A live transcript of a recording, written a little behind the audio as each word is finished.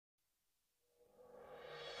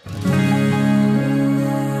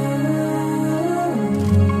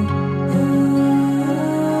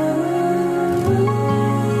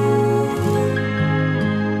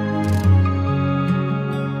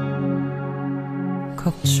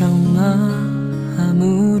걱정 마,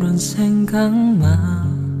 아무런 생각 마.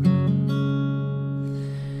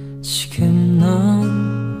 지금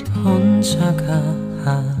넌 혼자가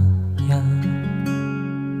아니야.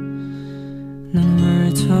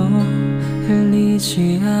 눈물도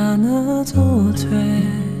흘리지 않아도 돼.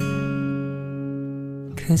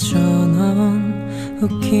 그저 넌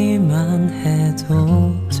웃기만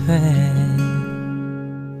해도 돼.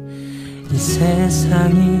 이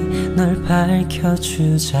세상이 널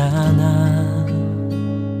밝혀주잖아.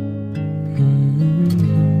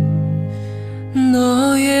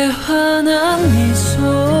 너의 환한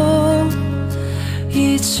미소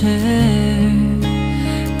이제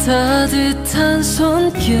따뜻한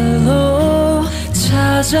손길로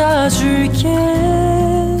찾아줄게.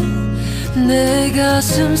 내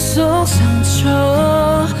가슴 속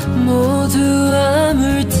상처 모두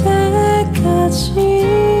아물 때까지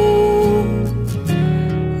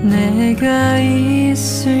내가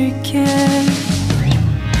있을게.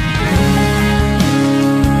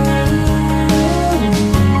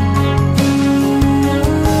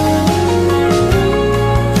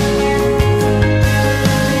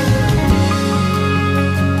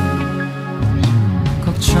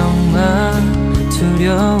 걱정 마,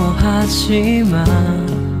 두려워하지 마.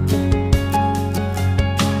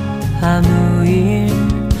 아무 일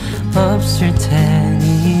없을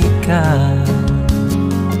테니까.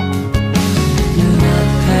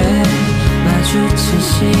 눈앞에 마주친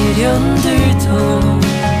시련들도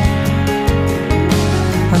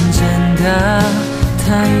언젠가 다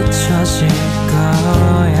잊혀질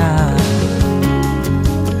거야.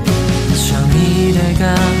 저 미래가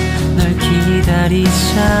널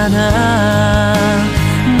기다리잖아.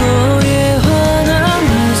 너의 환한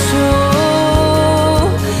미소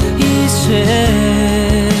이제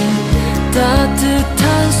따뜻한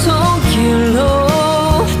손길로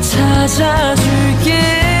찾아줄게.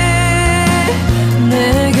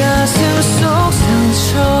 내 가슴 속 상처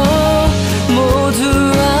모두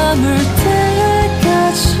아물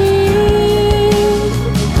때까지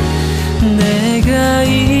내가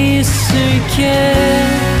있을게.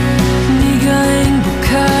 네가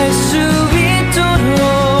행복할 수 있도록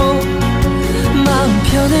마음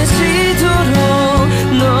편해지도록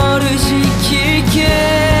너를 지킬게.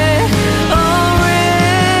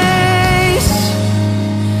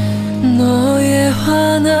 너의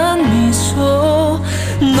환한 미소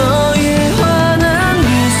너